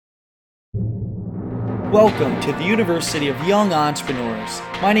Welcome to the University of Young Entrepreneurs.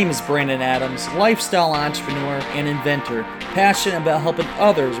 My name is Brandon Adams, lifestyle entrepreneur and inventor, passionate about helping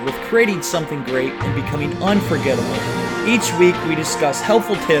others with creating something great and becoming unforgettable. Each week we discuss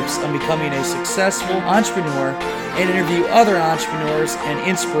helpful tips on becoming a successful entrepreneur and interview other entrepreneurs and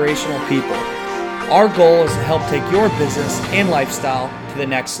inspirational people. Our goal is to help take your business and lifestyle to the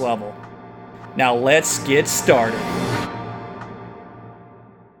next level. Now let's get started.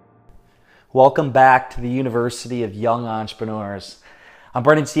 Welcome back to the University of Young Entrepreneurs. I'm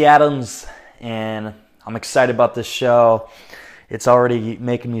Brandon C. Adams, and I'm excited about this show. It's already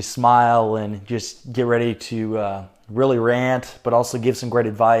making me smile and just get ready to really rant, but also give some great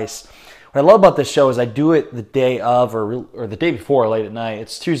advice. What I love about this show is I do it the day of or the day before, late at night.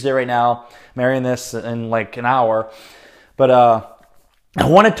 It's Tuesday right now. I'm airing this in like an hour. But I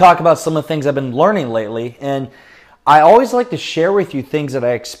want to talk about some of the things I've been learning lately, and I always like to share with you things that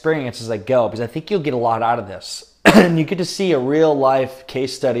I experience as I go, because I think you'll get a lot out of this. And you get to see a real life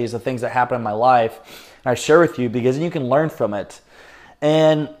case studies of things that happen in my life. And I share with you because you can learn from it.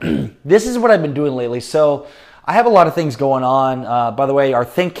 And this is what I've been doing lately. So I have a lot of things going on. By the way, our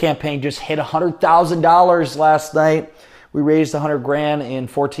Think campaign just hit $100,000 last night. We raised $100,000 in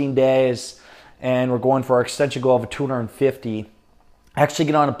 14 days, and we're going for our extension goal of 250. I actually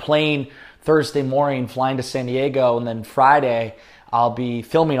get on a plane Thursday morning, flying to San Diego, and then Friday I'll be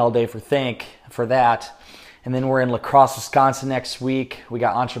filming all day for Think for that. And then we're in La Crosse, Wisconsin next week. We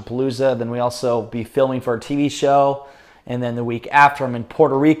got Entrepalooza. Then we also be filming for our TV show. And then the week after, I'm in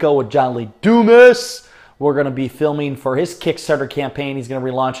Puerto Rico with John Lee Dumas. We're going to be filming for his Kickstarter campaign. He's going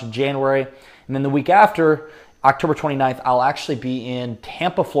to relaunch in January. And then the week after, October 29th, I'll actually be in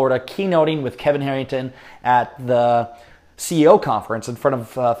Tampa, Florida, keynoting with Kevin Harrington at the CEO conference in front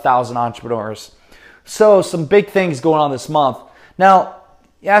of 1,000 entrepreneurs. So some big things going on this month. Now,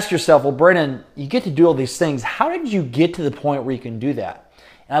 you ask yourself, well, Brennan, you get to do all these things. How did you get to the point where you can do that?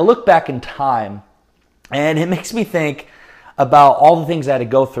 And I look back in time, and it makes me think about all the things I had to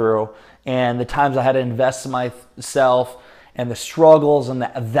go through and the times I had to invest in myself and the struggles and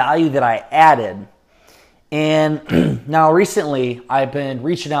the value that I added. And now recently, I've been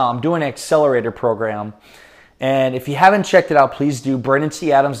reaching out. I'm doing an accelerator program. And if you haven't checked it out, please do,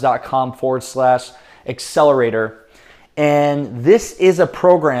 BrandonCAdams.com/accelerator. And this is a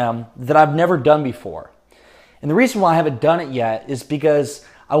program that I've never done before. And the reason why I haven't done it yet is because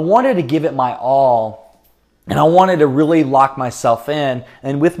I wanted to give it my all, and I wanted to really lock myself in.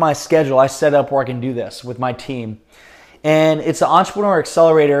 And with my schedule, I set up where I can do this with my team. And it's an entrepreneur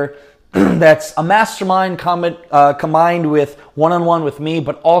accelerator that's a mastermind combined with one-on-one with me,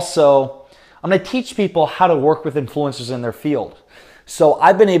 but also I'm going to teach people how to work with influencers in their field. So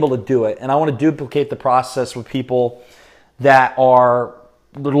I've been able to do it, and I want to duplicate the process with people that are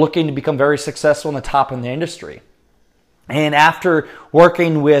looking to become very successful in the top in the industry. And after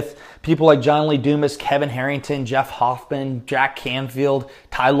working with people like John Lee Dumas, Kevin Harrington, Jeff Hoffman, Jack Canfield,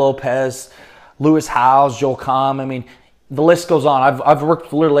 Ty Lopez, Lewis Howes, Joel Comm, I mean, the list goes on. I've worked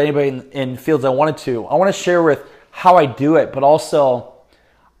with literally anybody in fields I wanted to. I want to share with how I do it, but also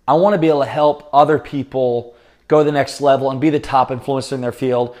I want to be able to help other people go to the next level and be the top influencer in their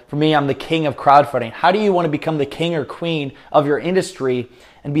field. For me, I'm the king of crowdfunding. How do you want to become the king or queen of your industry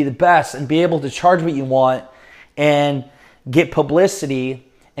and be the best and be able to charge what you want and get publicity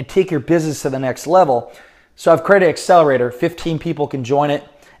and take your business to the next level? So I've created an accelerator. 15 people can join it,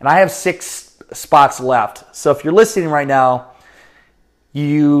 and I have 6 spots left. So if you're listening right now,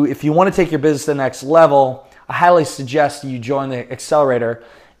 if you want to take your business to the next level, I highly suggest you join the accelerator.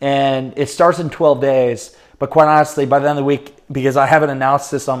 And it starts in 12 days. But quite honestly, by the end of the week, because I haven't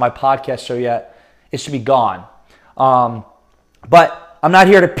announced this on my podcast show yet, it should be gone. But I'm not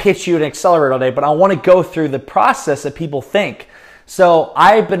here to pitch you an accelerator all day, but I want to go through the process that people think. So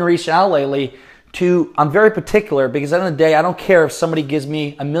I've been reaching out lately I'm very particular, because at the end of the day, I don't care if somebody gives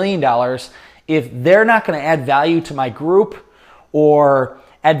me $1 million. If they're not going to add value to my group or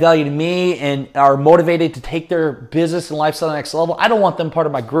add value to me and are motivated to take their business and lifestyle to the next level, I don't want them part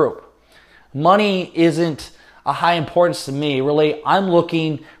of my group. Money isn't a high importance to me. Really, I'm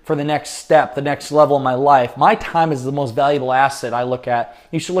looking for the next step, the next level in my life. My time is the most valuable asset I look at.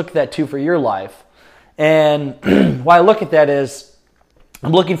 You should look at that too for your life. And why I look at that is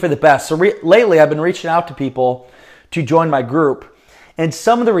I'm looking for the best. So lately, I've been reaching out to people to join my group. And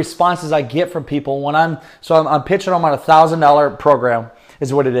some of the responses I get from people when I'm pitching them on a $1,000 program,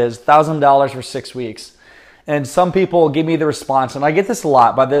 is what it is, $1,000 for 6 weeks. And some people give me the response, and I get this a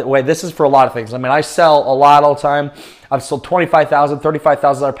lot. By the way, this is for a lot of things. I mean, I sell a lot all the time. I've sold $25,000,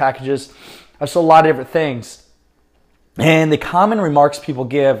 $35,000 packages. I've sold a lot of different things. And the common remarks people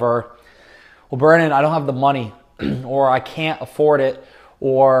give are, well, Brennan, I don't have the money, or I can't afford it,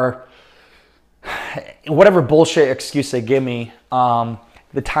 or whatever bullshit excuse they give me,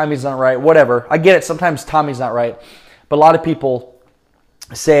 the timing's not right, whatever. I get it, sometimes timing's not right. But a lot of people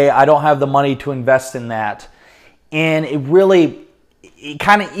say, I don't have the money to invest in that. And it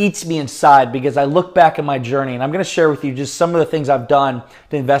kind of eats me inside, because I look back at my journey, and I'm going to share with you just some of the things I've done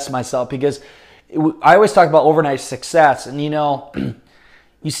to invest in myself, because I always talk about overnight success. And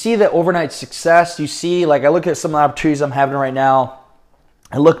you see that overnight success, you see, like, I look at some of the opportunities I'm having right now,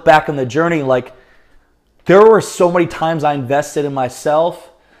 I look back on the journey, like, there were so many times I invested in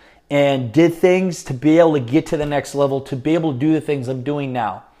myself and did things to be able to get to the next level, to be able to do the things I'm doing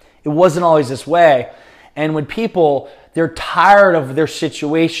now. It wasn't always this way. And when people, they're tired of their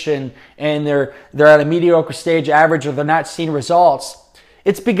situation and they're at a mediocre stage, average, or they're not seeing results,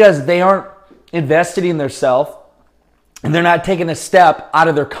 it's because they aren't invested in themselves and they're not taking a step out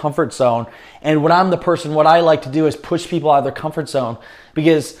of their comfort zone. And what I like to do is push people out of their comfort zone,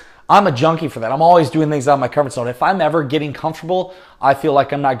 because I'm a junkie for that. I'm always doing things out of my comfort zone. If I'm ever getting comfortable, I feel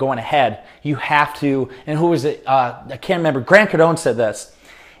like I'm not going ahead. You have to, and who was it? I can't remember. Grant Cardone said this.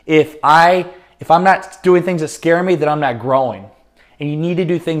 If I'm not doing things that scare me, then I'm not growing. And you need to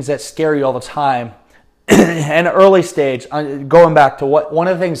do things that scare you all the time. And early stage, going back to one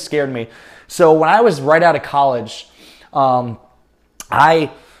of the things scared me. So when I was right out of college, I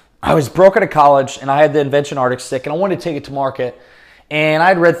was broke out of college, and I had the Invention Arctic Stick, and I wanted to take it to market. And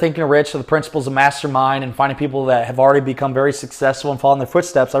I'd read Think and Grow Rich, The Principles of Mastermind, and finding people that have already become very successful and following their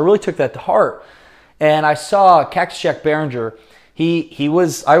footsteps. I really took that to heart. And I saw Cactus Jack Barringer. I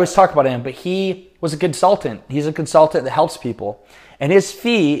always talk about him, but he was a consultant. He's a consultant that helps people. And his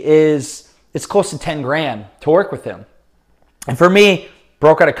fee it's close to 10 grand to work with him. And for me,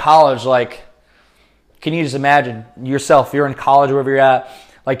 broke out of college, like, can you just imagine yourself, you're in college, wherever you're at,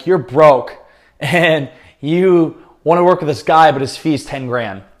 like, you're broke, and you want to work with this guy, but his fee is 10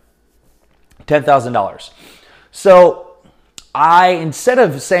 grand, $10,000. So instead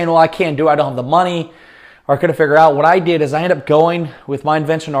of saying, well, I can't do it, I don't have the money, or I couldn't figure out, what I did is I ended up going with my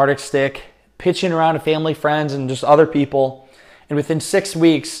Invention Arctic Stick, pitching around to family, friends, and just other people. And within 6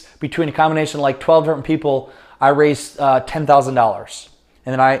 weeks, between a combination of like 12 different people, I raised $10,000.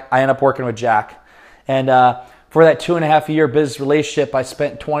 And then I ended up working with Jack. And for that 2.5-year business relationship, I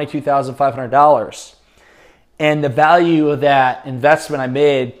spent $22,500. And the value of that investment I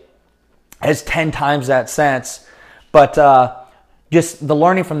made is 10 times that since. But just the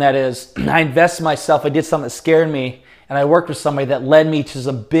learning from that is I invested in myself. I did something that scared me, and I worked with somebody that led me to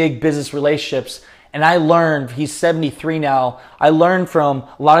some big business relationships. And I learned, he's 73 now, I learned from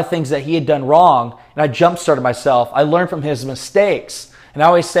a lot of things that he had done wrong, and I jump-started myself. I learned from his mistakes. And I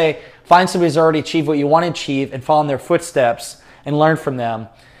always say, find somebody who's already achieved what you want to achieve and follow in their footsteps and learn from them,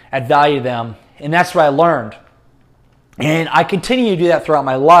 add value to them. And that's what I learned. And I continue to do that throughout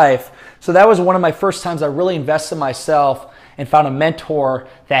my life. So that was one of my first times I really invested in myself and found a mentor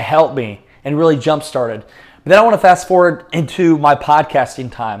that helped me and really jump-started. But then I want to fast forward into my podcasting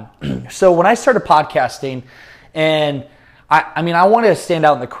time. So when I started podcasting, and I wanted to stand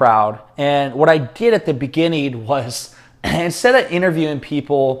out in the crowd. And what I did at the beginning was, instead of interviewing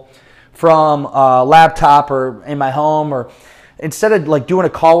people from a laptop or in my home, or instead of like doing a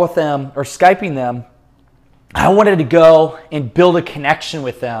call with them or Skyping them, I wanted to go and build a connection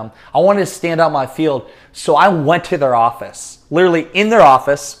with them. I wanted to stand out in my field. So I went to their office, literally in their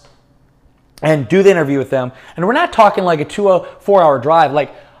office, and do the interview with them. And we're not talking like a 4-hour drive.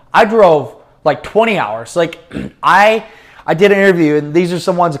 Like, I drove like 20 hours. Like, I did an interview, and these are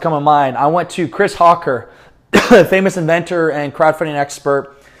some ones that come to mind. I went to Chris Hawker, famous inventor and crowdfunding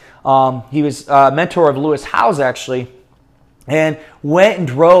expert. He was a mentor of Lewis Howes, actually, and went and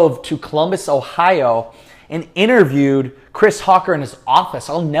drove to Columbus, Ohio, and interviewed Chris Hawker in his office.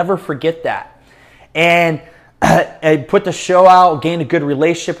 I'll never forget that. And I put the show out, gained a good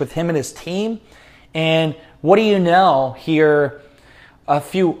relationship with him and his team. And what do you know, here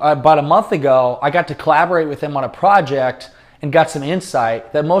about a month ago, I got to collaborate with him on a project and got some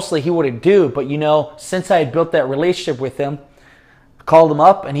insight that mostly he wouldn't do. But since I had built that relationship with him, I called him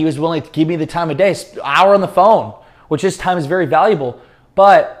up, and he was willing to give me the time of day, an hour on the phone, which his time is very valuable.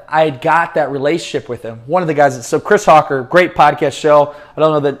 But I had got that relationship with him. One of the guys, so Chris Hawker, great podcast show. I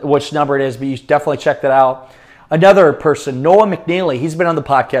don't know which number it is, but you should definitely check that out. Another person, Noah McNeely, he's been on the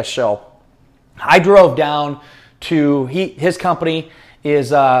podcast show. I drove down to, his company is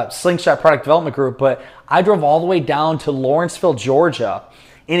Slingshot Product Development Group, but I drove all the way down to Lawrenceville, Georgia,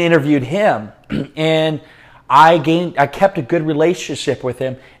 and interviewed him. And I kept a good relationship with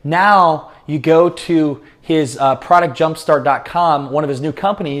him. Now you go to his productjumpstart.com, one of his new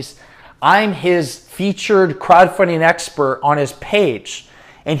companies. I'm his featured crowdfunding expert on his page,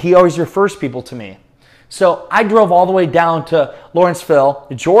 and he always refers people to me. So I drove all the way down to Lawrenceville,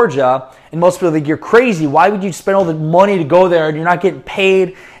 Georgia, and most people think, you're crazy. Why would you spend all the money to go there and you're not getting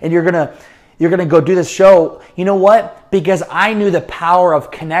paid and you're gonna go do this show? You know what? Because I knew the power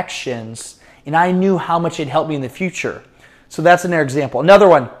of connections and I knew how much it'd help me in the future. So that's another example. Another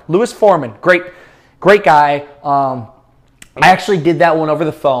one, Louis Foreman, great guy. I actually did that one over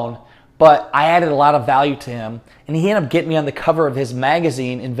the phone, but I added a lot of value to him, and he ended up getting me on the cover of his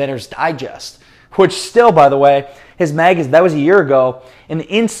magazine, Inventor's Digest, which still, by the way, his magazine, that was a year ago, and the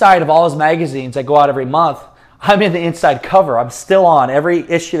inside of all his magazines that go out every month, I'm in the inside cover. I'm still on every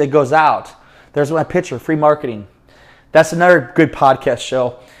issue that goes out. There's my picture, free marketing. That's another good podcast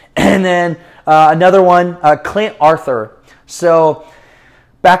show. And then another one, Clint Arthur. So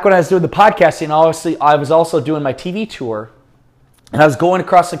back when I was doing the podcasting, obviously I was also doing my TV tour. And I was going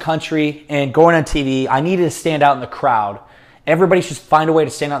across the country and going on TV. I needed to stand out in the crowd. Everybody should find a way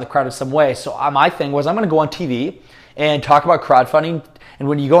to stand out in the crowd in some way. So my thing was, I'm going to go on TV and talk about crowdfunding. And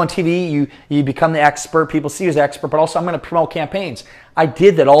when you go on TV, you become the expert. People see you as the expert, but also I'm going to promote campaigns. I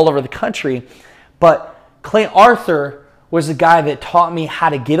did that all over the country. But Clint Arthur was the guy that taught me how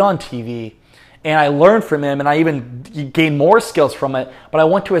to get on TV. And I learned from him, and I even gained more skills from it. But I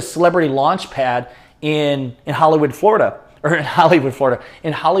went to a celebrity launch pad in Hollywood,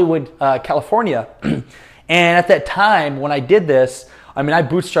 California. And at that time, when I did this, I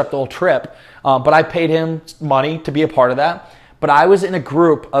bootstrapped the whole trip, but I paid him money to be a part of that. But I was in a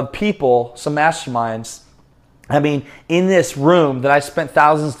group of people, some masterminds, in this room that I spent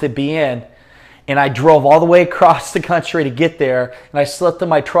thousands to be in, and I drove all the way across the country to get there, and I slept in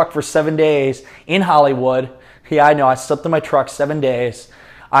my truck for 7 days in Hollywood. Yeah, I know, I slept in my truck 7 days.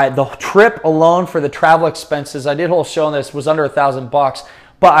 The trip alone for the travel expenses, I did a whole show on this, was under $1,000,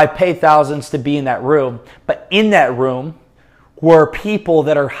 but I paid thousands to be in that room. But in that room were people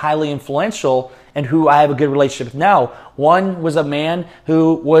that are highly influential and who I have a good relationship with now. One was a man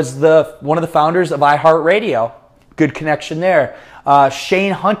who was one of the founders of iHeartRadio. Good connection there.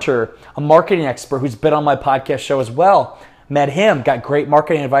 Shane Hunter, a marketing expert who's been on my podcast show as well. Met him, got great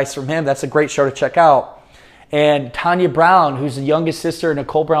marketing advice from him. That's a great show to check out. And Tanya Brown, who's the youngest sister of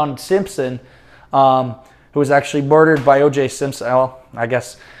Nicole Brown Simpson, who was actually murdered by O.J. Simpson. Well, I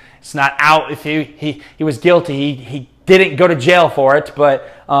guess it's not out if he was guilty. He didn't go to jail for it.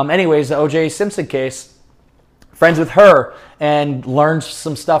 But anyways, the O.J. Simpson case, friends with her and learned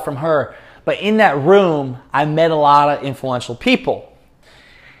some stuff from her. But in that room, I met a lot of influential people.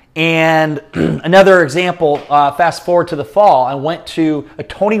 And another example, fast forward to the fall, I went to a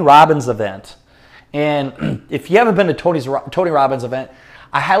Tony Robbins event. And if you haven't been to Tony Robbins event,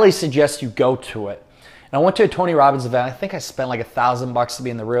 I highly suggest you go to it. And I went to a Tony Robbins event. I think I spent like $1,000 to be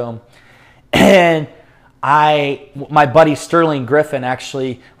in the room. And my buddy Sterling Griffin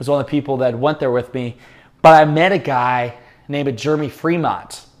actually was one of the people that went there with me. But I met a guy named Jeremy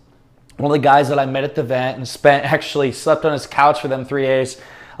Fremont, one of the guys that I met at the event and slept on his couch for them 3 days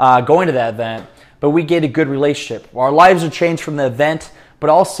going to that event. But we gained a good relationship. Our lives are changed from the event, but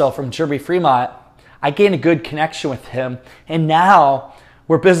also from Jeremy Fremont. I gained a good connection with him, and now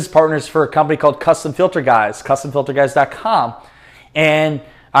we're business partners for a company called Custom Filter Guys, customfilterguys.com. And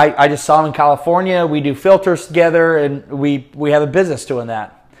I just saw him in California. We do filters together, and we have a business doing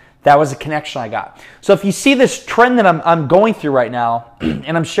that. That was a connection I got. So if you see this trend that I'm going through right now,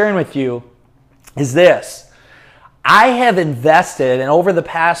 and I'm sharing with you, is this. I have invested, and over the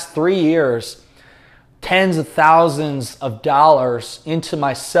past 3 years, tens of thousands of dollars into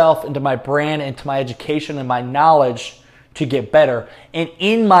myself, into my brand, into my education and my knowledge to get better. And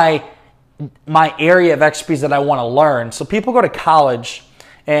in my area of expertise that I want to learn. So people go to college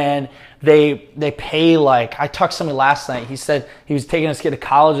and they pay I talked to somebody last night. He said he was taking his kid to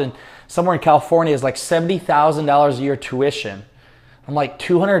college and somewhere in California is like $70,000 a year tuition. I'm like,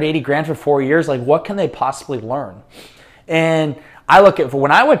 $280,000 for 4 years? Like, what can they possibly learn? And I look at,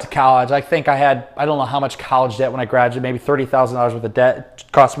 when I went to college, I think I had, I don't know how much college debt when I graduated, maybe $30,000 worth of debt.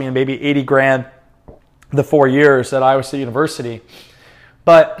 It cost me maybe $80,000 the 4 years at Iowa State University.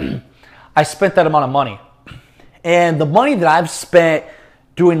 But I spent that amount of money. And the money that I've spent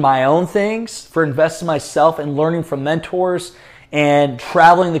doing my own things, for investing myself and learning from mentors and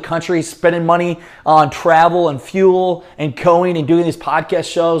traveling the country, spending money on travel and fuel and going and doing these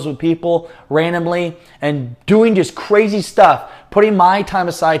podcast shows with people randomly and doing just crazy stuff, putting my time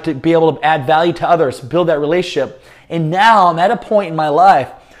aside to be able to add value to others, build that relationship. And now I'm at a point in my life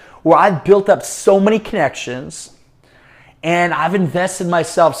where I've built up so many connections and I've invested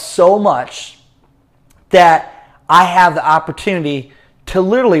myself so much that I have the opportunity to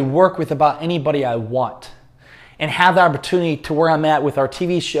literally work with about anybody I want and have the opportunity to where I'm at with our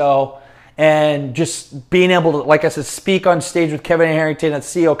TV show and just being able to, like I said, speak on stage with Kevin Harrington at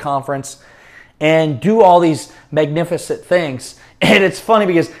CEO conference and do all these magnificent things. And it's funny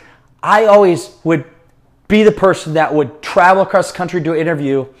because I always would be the person that would travel across the country to do an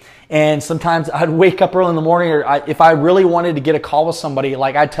interview, and sometimes I'd wake up early in the morning, or if I really wanted to get a call with somebody,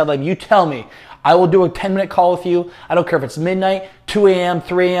 like I'd tell them, you tell me, I will do a 10-minute call with you. I don't care if it's midnight, 2 a.m.,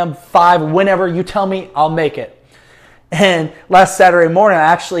 3 a.m., 5, whenever you tell me, I'll make it. And last Saturday morning, I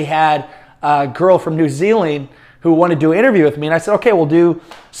actually had a girl from New Zealand who wanted to do an interview with me. And I said, okay, we'll do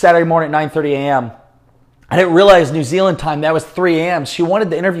Saturday morning at 9:30 a.m. I didn't realize New Zealand time, that was 3 a.m. She wanted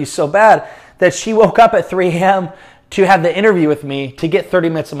the interview so bad that she woke up at 3 a.m. to have the interview with me to get 30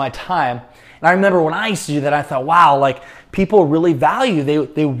 minutes of my time. And I remember when I used to do that, I thought, wow, like people really value,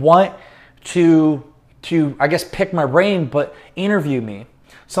 they want to I guess pick my brain, but interview me.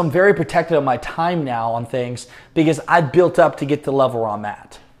 So I'm very protective of my time now on things because I built up to get to the level where I'm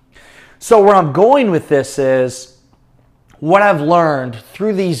at. So where I'm going with this is what I've learned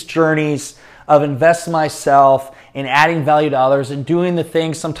through these journeys of investing myself and adding value to others and doing the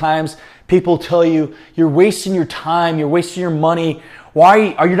things sometimes people tell you, you're wasting your time, you're wasting your money.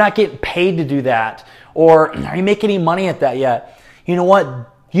 Why are you not getting paid to do that? Or are you making any money at that yet? You know what?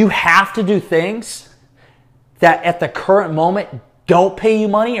 You have to do things that at the current moment don't pay you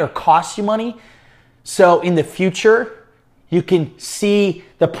money or cost you money. So in the future, you can see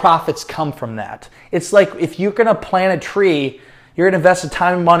the profits come from that. It's like if you're going to plant a tree, you're going to invest the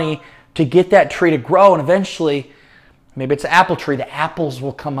time and money to get that tree to grow, and eventually, maybe it's an apple tree, the apples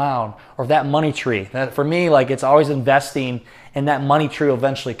will come out, or that money tree. That, for me, like it's always investing, and that money tree will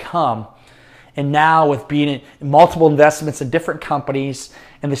eventually come. And now with being in multiple investments in different companies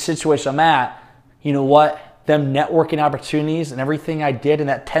and the situation I'm at, you know what? Them networking opportunities and everything I did, and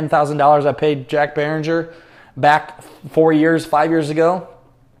that $10,000 I paid Jack Behringer back 5 years ago,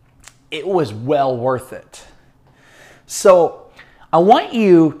 it was well worth it. So I want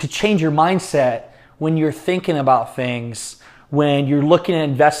you to change your mindset when you're thinking about things, when you're looking at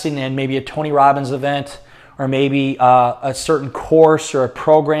investing in maybe a Tony Robbins event, or maybe a certain course or a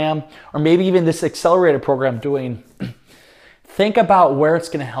program, or maybe even this accelerated program I'm doing. Think about where it's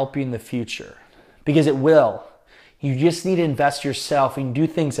going to help you in the future, because it will. You just need to invest yourself and do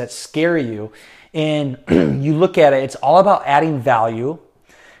things that scare you. And you look at it, it's all about adding value,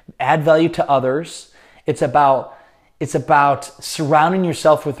 add value to others. It's about surrounding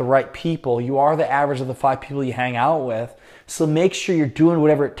yourself with the right people. You are the average of the 5 people you hang out with. So make sure you're doing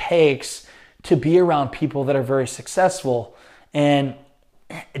whatever it takes to be around people that are very successful, and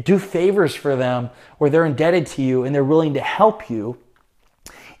do favors for them where they're indebted to you and they're willing to help you.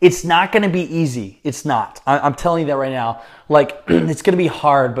 It's not going to be easy. It's not. I'm telling you that right now. Like, it's going to be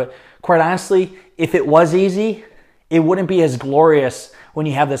hard, but quite honestly, if it was easy, it wouldn't be as glorious when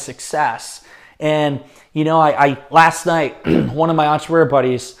you have the success. And, you know, I last night, one of my entrepreneur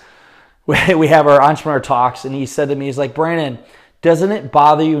buddies, we have our entrepreneur talks, and he said to me, he's like, Brandon, doesn't it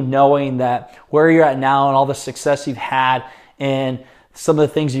bother you knowing that where you're at now and all the success you've had and some of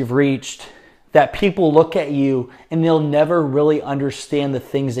the things you've reached, that people look at you and they'll never really understand the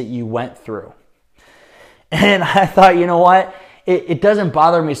things that you went through? And I thought, you know what? It doesn't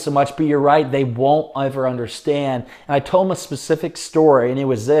bother me so much, but you're right, they won't ever understand. And I told him a specific story, and it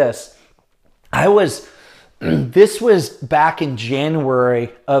was this. This was back in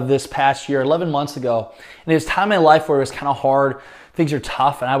January of this past year, 11 months ago. And it was a time in my life where it was kind of hard. Things are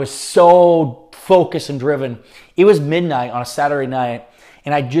tough. And I was so focused and driven. It was midnight on a Saturday night.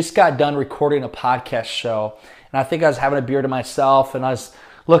 And I just got done recording a podcast show. And I think I was having a beer to myself. And I was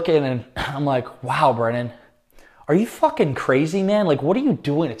looking, and I'm like, wow, Brennan, are you fucking crazy, man? Like, what are you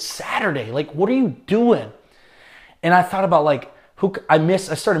doing? It's Saturday. Like, what are you doing? And I thought about, like, I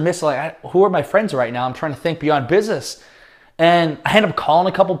started missing, like, who are my friends right now? I'm trying to think beyond business. And I ended up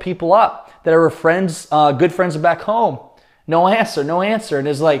calling a couple people up that were friends, good friends back home. No answer. And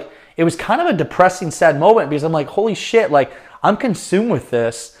it was kind of a depressing, sad moment, because I'm like, holy shit, like, I'm consumed with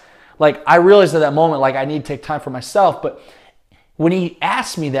this. Like, I realized at that moment, like, I need to take time for myself. But when he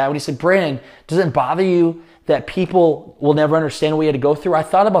asked me that, when he said, Brandon, does it bother you that people will never understand what you had to go through? I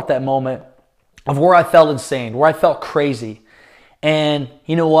thought about that moment of where I felt insane, where I felt crazy. And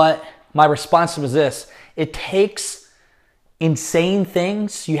you know what? My response was this. It takes insane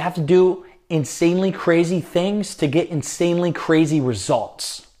things. You have to do insanely crazy things to get insanely crazy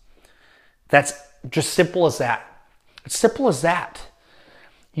results. That's just simple as that. It's simple as that.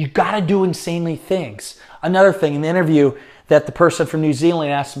 You got to do insanely things. Another thing, in the interview that the person from New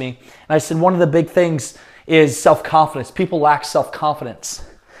Zealand asked me, and I said, one of the big things is self-confidence. People lack self-confidence.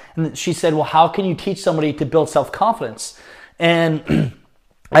 And she said, well, how can you teach somebody to build self-confidence? And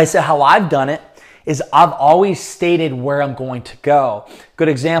I said, how I've done it is I've always stated where I'm going to go. Good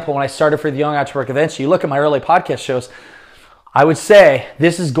example, when I started for the Young Entrepreneur Convention, you look at my early podcast shows, I would say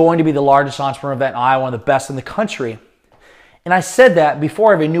this is going to be the largest entrepreneur event in Iowa, one of the best in the country. And I said that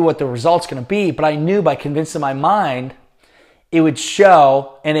before I even knew what the result's going to be, but I knew by convincing my mind, it would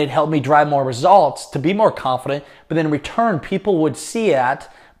show and it helped me drive more results to be more confident. But then in return, people would see it,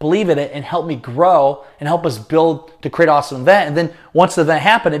 believe in it, and help me grow and help us build to create an awesome event. And then once the event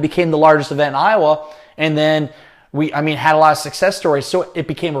happened, it became the largest event in Iowa. And then had a lot of success stories. So it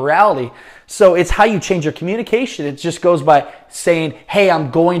became a reality. So it's how you change your communication. It just goes by saying, hey, I'm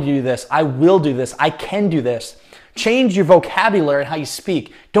going to do this. I will do this. I can do this. Change your vocabulary and how you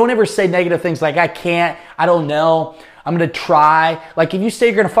speak. Don't ever say negative things like, I can't, I don't know, I'm going to try. Like if you say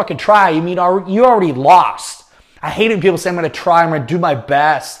you're going to fucking try, you mean you already lost. I hate when people say I'm going to try, I'm going to do my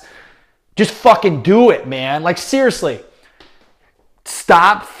best. Just fucking do it, man. Like seriously.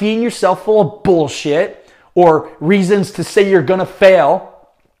 Stop feeding yourself full of bullshit or reasons to say you're going to fail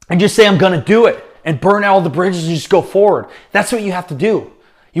and just say I'm going to do it and burn all the bridges and just go forward. That's what you have to do.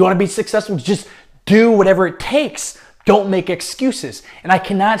 You want to be successful? Just do whatever it takes. Don't make excuses. And I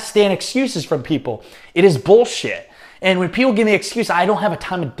cannot stand excuses from people. It is bullshit. And when people give me excuses, I don't have a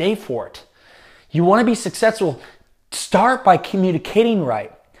time of day for it. You want to be successful, start by communicating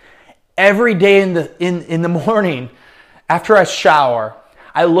right. Every day in the morning, after I shower,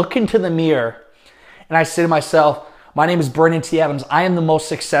 I look into the mirror and I say to myself, my name is Brandon T. Adams. I am the most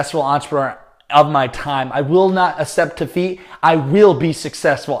successful entrepreneur of my time. I will not accept defeat. I will be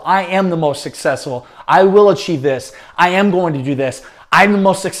successful. I am the most successful. I will achieve this. I am going to do this. I'm the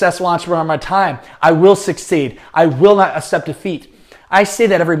most successful entrepreneur of my time. I will succeed. I will not accept defeat. I say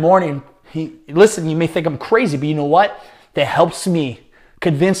that every morning. Listen, you may think I'm crazy, but you know what? That helps me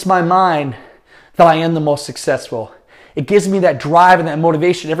convince my mind that I am the most successful. It gives me that drive and that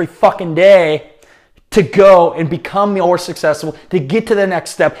motivation every fucking day to go and become more successful, to get to the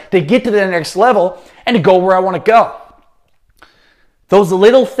next step, to get to the next level, and to go where I want to go. Those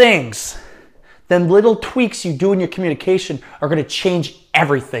little things, them little tweaks you do in your communication are going to change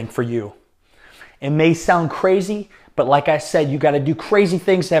everything for you. It may sound crazy, but like I said, you got to do crazy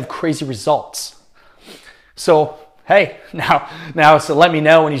things to have crazy results. So, hey, now, so let me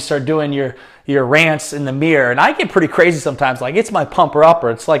know when you start doing your rants in the mirror. And I get pretty crazy sometimes. Like it's my pumper upper.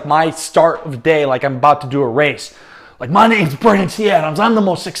 It's like my start of the day, like I'm about to do a race. Like my name's Brandon T. Adams. I'm the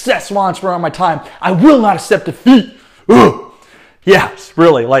most successful entrepreneur of my time. I will not accept defeat. Ugh. Yes,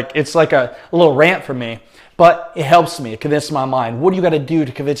 really. Like it's like a little rant for me, but it helps me. It convinces my mind. What do you got to do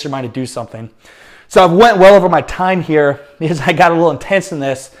to convince your mind to do something? So I've went well over my time here because I got a little intense in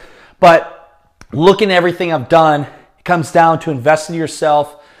this, but looking at everything I've done, it comes down to invest in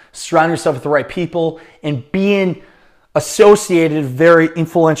yourself, surround yourself with the right people, and being associated with very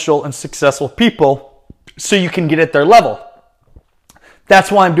influential and successful people so you can get at their level.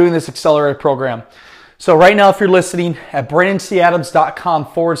 That's why I'm doing this accelerator program. So right now, if you're listening at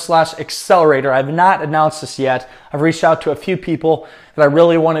brandoncadams.com/accelerator, I have not announced this yet. I've reached out to a few people that I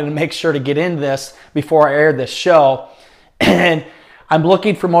really wanted to make sure to get into this before I aired this show. And I'm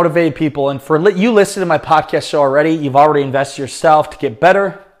looking for motivated people. And for you listening to my podcast show already, you've already invested yourself to get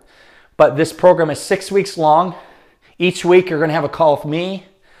better. But this program is 6 weeks long. Each week, you're going to have a call with me.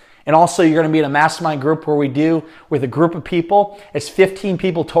 And also, you're going to be in a mastermind group where we do with a group of people. It's 15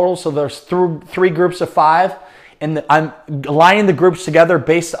 people total, so there's three groups of 5. And I'm aligning the groups together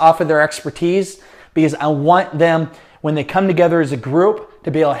based off of their expertise because I want them, when they come together as a group, to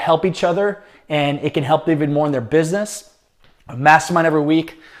be able to help each other, and it can help them even more in their business. A mastermind every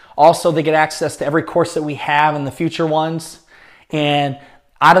week. Also, they get access to every course that we have and the future ones. And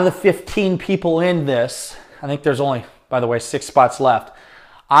out of the 15 people in this, I think there's only, by the way, 6 spots left.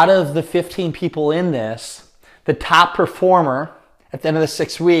 Out of the 15 people in this, the top performer at the end of the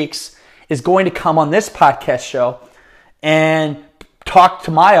 6 weeks is going to come on this podcast show and talk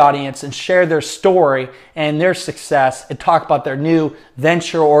to my audience and share their story and their success and talk about their new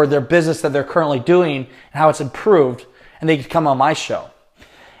venture or their business that they're currently doing and how it's improved. And they can come on my show.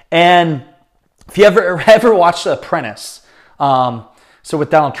 And if you ever watched The Apprentice, so with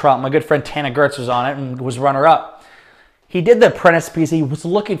Donald Trump, my good friend Tana Gertz was on it and was runner-up. He did The Apprentice because he was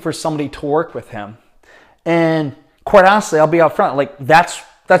looking for somebody to work with him. And quite honestly, I'll be out front, like that's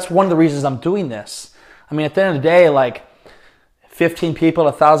one of the reasons I'm doing this. I mean, at the end of the day, like 15 people,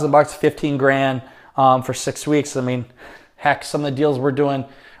 $1,000, 15 grand for 6 weeks. I mean, heck, some of the deals we're doing,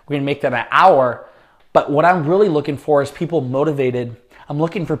 we're gonna make that an hour. But what I'm really looking for is people motivated. I'm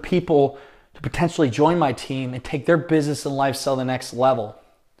looking for people to potentially join my team and take their business and lifestyle to the next level.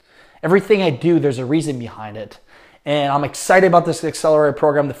 Everything I do, there's a reason behind it. And I'm excited about this accelerator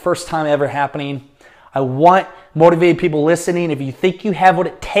program, the first time ever happening. I want motivated people listening. If you think you have what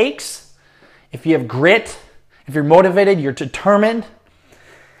it takes, if you have grit, if you're motivated, you're determined,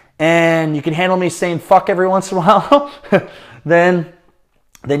 and you can handle me saying fuck every once in a while, then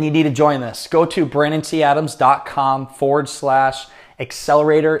you need to join this. Go to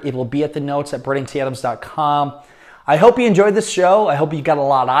BrandonTAdams.com/accelerator. It will be at the notes at BrandonTAdams.com. I hope you enjoyed this show. I hope you got a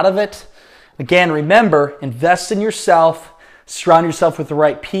lot out of it. Again, remember, invest in yourself, surround yourself with the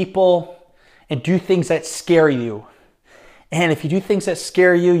right people, and do things that scare you. And if you do things that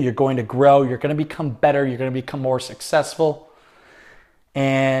scare you, you're going to grow, you're going to become better, you're going to become more successful,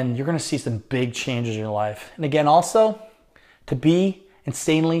 and you're going to see some big changes in your life. And again, also, to be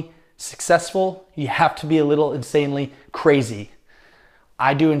insanely successful, you have to be a little insanely crazy.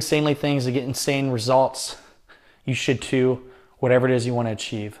 I do insanely things to get insane results. You should too, whatever it is you want to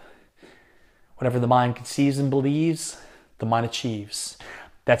achieve. Whatever the mind conceives and believes, the mind achieves.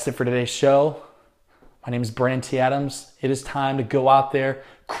 That's it for today's show. My name is Brandon T. Adams. It is time to go out there,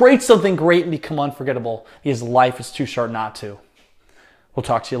 create something great, and become unforgettable, because life is too short not to. We'll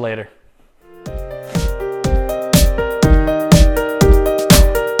talk to you later.